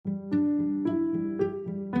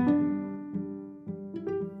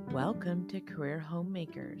Welcome to Career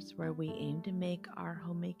Homemakers, where we aim to make our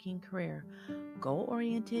homemaking career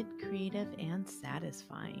goal-oriented, creative, and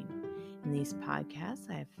satisfying. In these podcasts,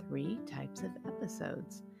 I have 3 types of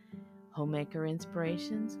episodes: homemaker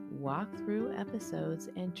inspirations, walkthrough episodes,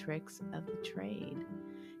 and tricks of the trade.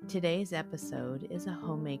 Today's episode is a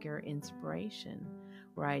homemaker inspiration,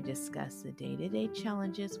 where I discuss the day-to-day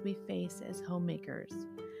challenges we face as homemakers,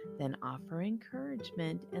 then offer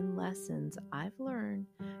encouragement and lessons I've learned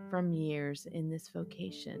from years in this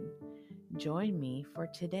vocation. Join me for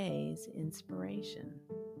today's inspiration.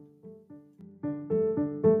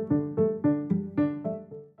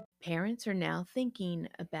 Parents are now thinking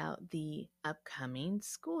about the upcoming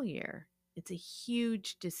school year. It's a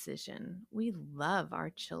huge decision. We love our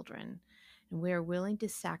children, and we are willing to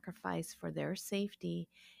sacrifice for their safety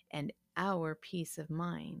and our peace of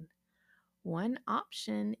mind. One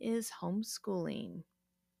option is homeschooling.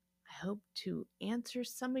 I hope to answer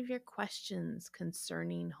some of your questions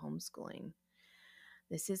concerning homeschooling.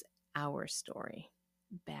 This is our story.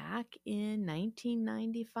 Back in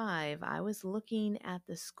 1995, I was looking at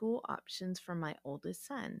the school options for my oldest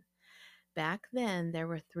son. Back then, there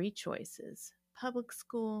were 3 choices: public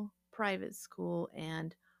school, private school,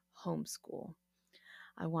 and homeschool.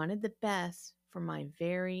 I wanted the best for my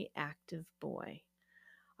very active boy.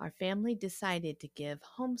 Our family decided to give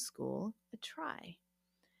homeschool a try.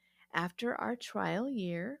 After our trial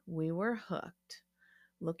year, we were hooked.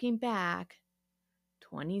 Looking back,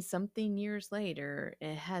 20-something years later,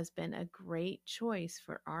 it has been a great choice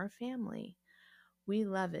for our family. We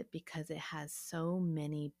love it because it has so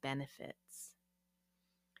many benefits.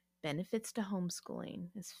 Benefits to homeschooling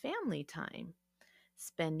is family time.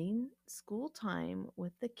 Spending school time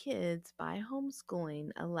with the kids by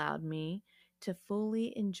homeschooling allowed me to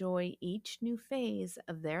fully enjoy each new phase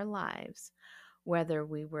of their lives, whether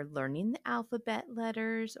we were learning the alphabet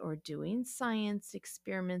letters or doing science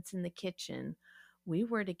experiments in the kitchen. We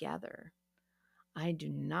were together. I do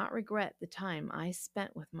not regret the time I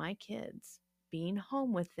spent with my kids. Being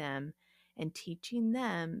home with them and teaching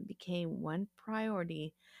them became one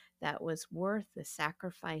priority that was worth the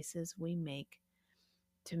sacrifices we make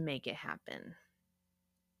to make it happen.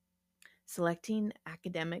 Selecting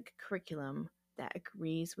academic curriculum that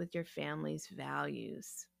agrees with your family's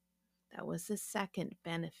values. That was the second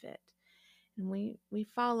benefit. And we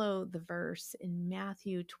follow the verse in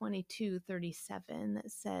Matthew 22:37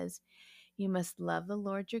 that says, "You must love the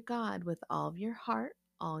Lord your God with all of your heart,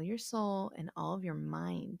 all your soul, and all of your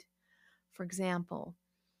mind." For example,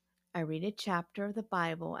 I read a chapter of the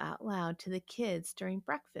Bible out loud to the kids during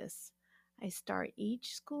breakfast. I start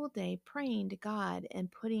each school day praying to God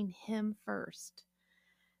and putting Him first.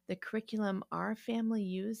 The curriculum our family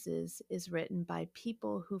uses is written by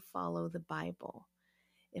people who follow the Bible.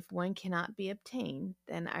 If one cannot be obtained,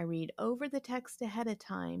 then I read over the text ahead of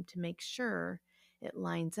time to make sure it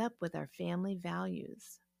lines up with our family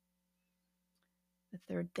values. The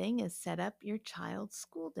third thing is set up your child's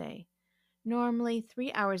school day. Normally,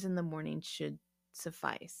 3 hours in the morning should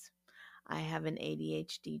suffice. I have an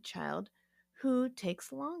ADHD child who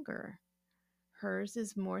takes longer. Hers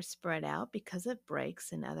is more spread out because of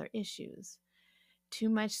breaks and other issues. Too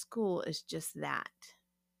much school is just that,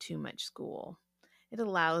 too much school. It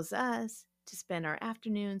allows us to spend our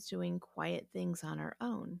afternoons doing quiet things on our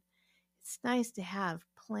own. It's nice to have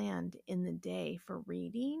planned in the day for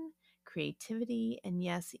reading, creativity, and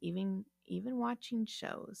yes, even watching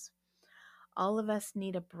shows. All of us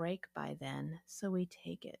need a break by then, so we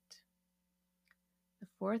take it. The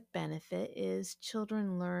fourth benefit is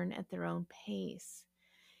children learn at their own pace.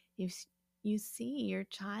 You see your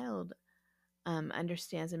child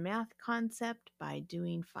understands a math concept by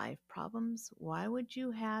doing 5 problems. Why would you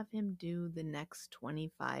have him do the next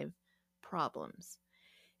 25 problems?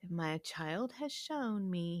 If my child has shown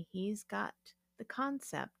me he's got the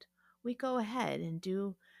concept, we go ahead and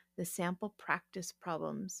do the sample practice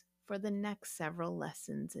problems for the next several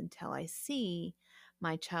lessons until I see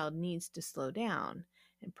my child needs to slow down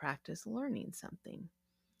and practice learning something.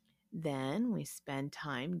 Then we spend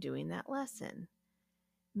time doing that lesson.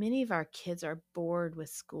 Many of our kids are bored with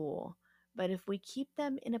school, but if we keep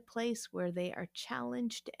them in a place where they are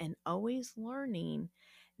challenged and always learning,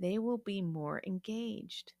 they will be more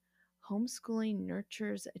engaged. Homeschooling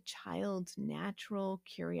nurtures a child's natural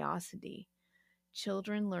curiosity.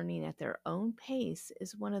 Children learning at their own pace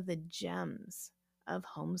is one of the gems of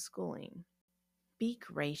homeschooling. Be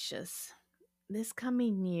gracious. This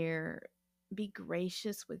coming year, be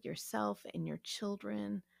gracious with yourself and your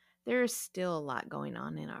children. There is still a lot going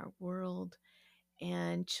on in our world,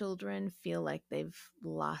 and children feel like they've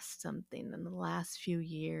lost something in the last few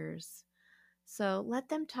years. So let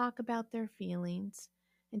them talk about their feelings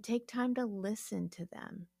and take time to listen to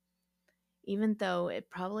them, even though it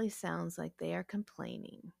probably sounds like they are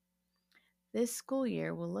complaining. This school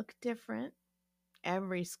year will look different.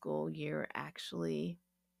 Every school year, actually,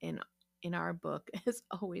 in in our book, has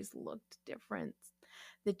always looked different.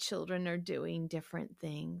 The children are doing different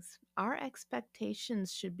things. Our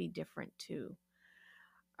expectations should be different too.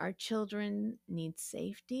 Our children need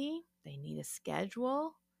safety, they need a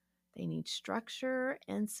schedule, they need structure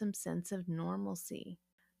and some sense of normalcy.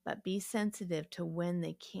 But be sensitive to when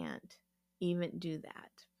they can't even do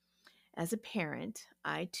that. As a parent,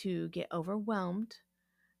 I too get overwhelmed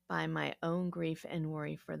by my own grief and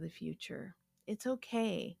worry for the future. It's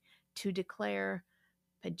okay to declare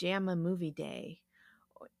pajama movie day,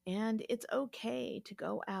 and it's okay to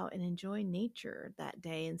go out and enjoy nature that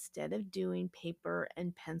day instead of doing paper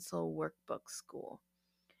and pencil workbook school.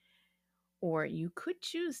 Or you could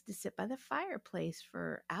choose to sit by the fireplace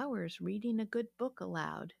for hours reading a good book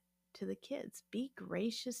aloud to the kids. Be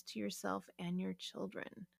gracious to yourself and your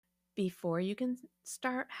children. Before you can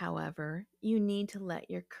start, however, you need to let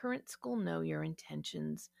your current school know your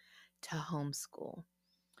intentions to homeschool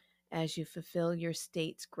as you fulfill your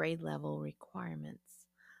state's grade level requirements.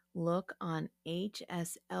 Look on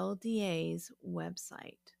HSLDA's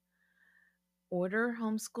website. Order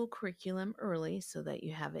homeschool curriculum early so that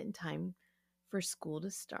you have it in time for school to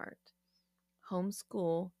start.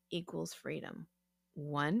 Homeschool equals freedom.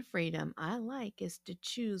 One freedom I like is to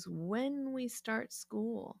choose when we start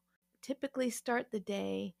school. Typically start the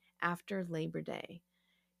day after Labor Day.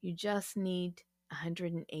 You just need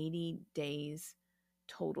 180 days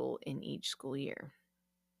total in each school year.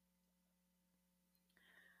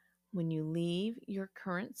 When you leave your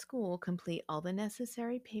current school, complete all the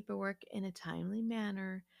necessary paperwork in a timely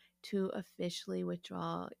manner to officially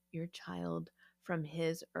withdraw your child from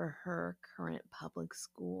his or her current public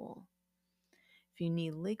school. If you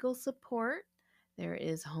need legal support, there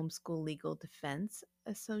is Homeschool Legal Defense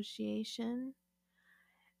Association,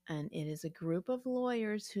 and it is a group of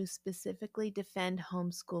lawyers who specifically defend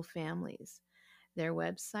homeschool families. Their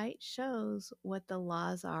website shows what the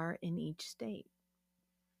laws are in each state.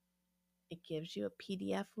 It gives you a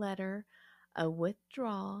PDF letter, a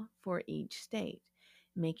withdrawal for each state,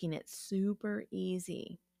 making it super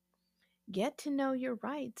easy. Get to know your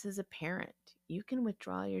rights as a parent. You can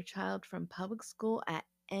withdraw your child from public school at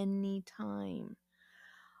any time.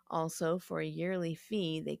 Also, for a yearly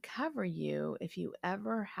fee, they cover you if you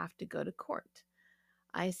ever have to go to court.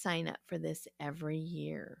 I sign up for this every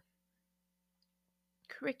year.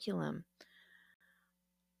 Curriculum.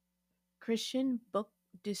 Christian Book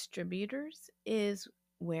Distributors is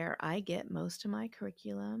where I get most of my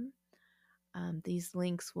curriculum. These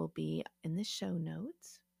links will be in the show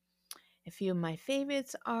notes. A few of my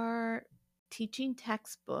favorites are Teaching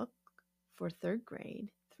Textbook for third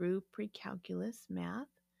grade through pre-calculus math.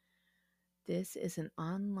 This is an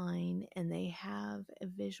online, and they have a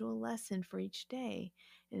visual lesson for each day,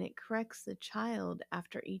 and it corrects the child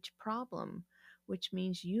after each problem, which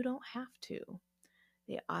means you don't have to.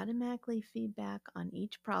 They automatically feedback on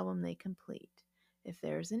each problem they complete. If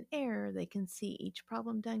there's an error, they can see each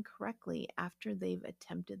problem done correctly after they've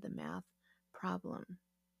attempted the math problem.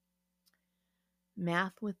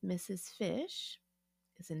 Math with Mrs. Fish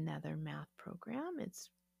is another math program. It's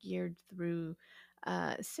geared through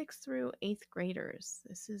 6th through 8th graders.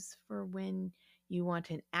 This is for when you want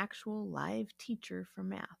an actual live teacher for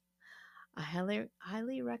math. I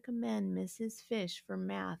highly recommend Mrs. Fish for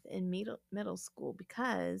math in middle school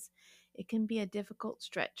because it can be a difficult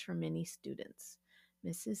stretch for many students.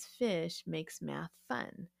 Mrs. Fish makes math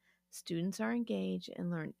fun. Students are engaged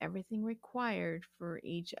and learn everything required for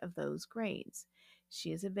each of those grades.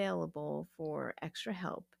 She is available for extra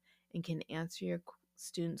help and can answer your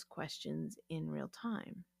students' questions in real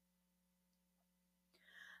time.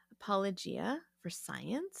 Apologia for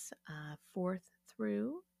Science, 4th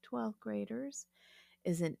through 12th graders,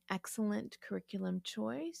 is an excellent curriculum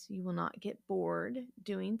choice. You will not get bored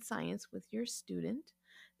doing science with your student.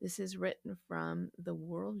 This is written from the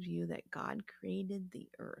worldview that God created the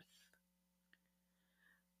earth.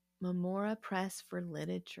 Memora Press for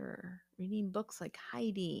Literature, reading books like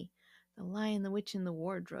Heidi, The Lion, the Witch, and the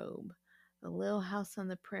Wardrobe, the Little House on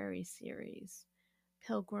the Prairie series,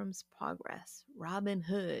 Pilgrim's Progress, Robin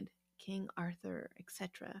Hood, King Arthur,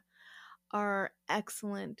 etc. are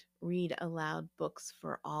excellent read aloud books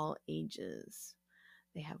for all ages.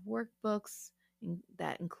 They have workbooks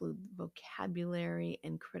that include vocabulary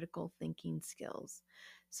and critical thinking skills.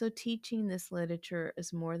 So teaching this literature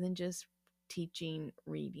is more than just teaching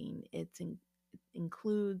reading. It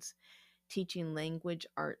includes teaching language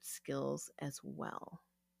art skills as well.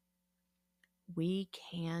 We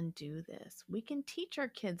can do this. We can teach our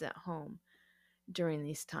kids at home during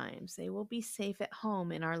these times. They will be safe at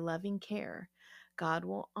home in our loving care. God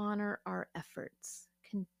will honor our efforts.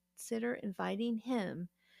 Consider inviting Him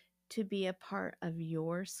to be a part of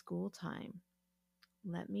your school time.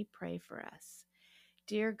 Let me pray for us.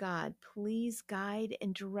 Dear God, please guide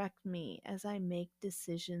and direct me as I make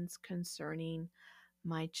decisions concerning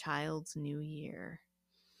my child's new year.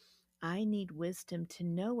 I need wisdom to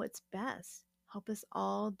know what's best. Help us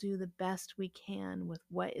all do the best we can with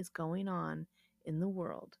what is going on in the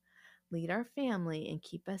world. Lead our family and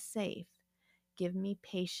keep us safe. Give me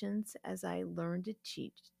patience as I learn to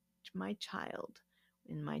teach my child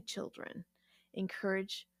and my children.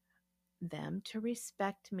 Encourage them to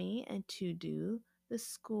respect me and to do the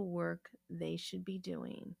schoolwork they should be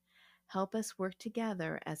doing. Help us work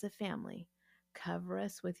together as a family. Cover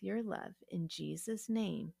us with your love. In Jesus'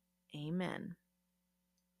 name, amen.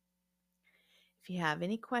 If you have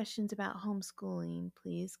any questions about homeschooling,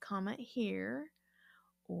 please comment here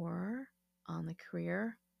or on the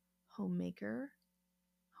Career Homemaker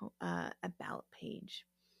About page.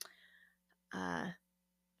 I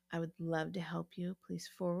would love to help you. Please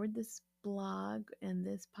forward this blog and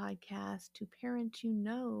this podcast to parents you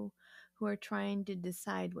know who are trying to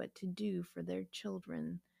decide what to do for their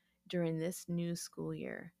children during this new school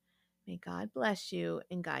year. May God bless you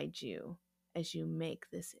and guide you as you make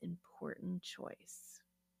this important choice.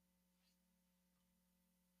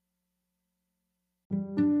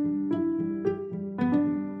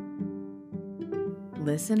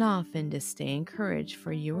 Listen often to stay encouraged,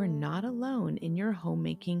 for you are not alone in your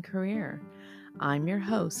homemaking career. I'm your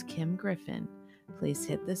host, Kim Griffin. Please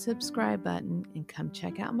hit the subscribe button and come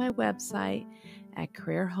check out my website at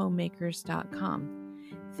careerhomemakers.com.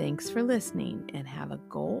 Thanks for listening and have a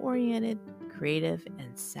goal-oriented, creative,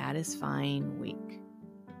 and satisfying week.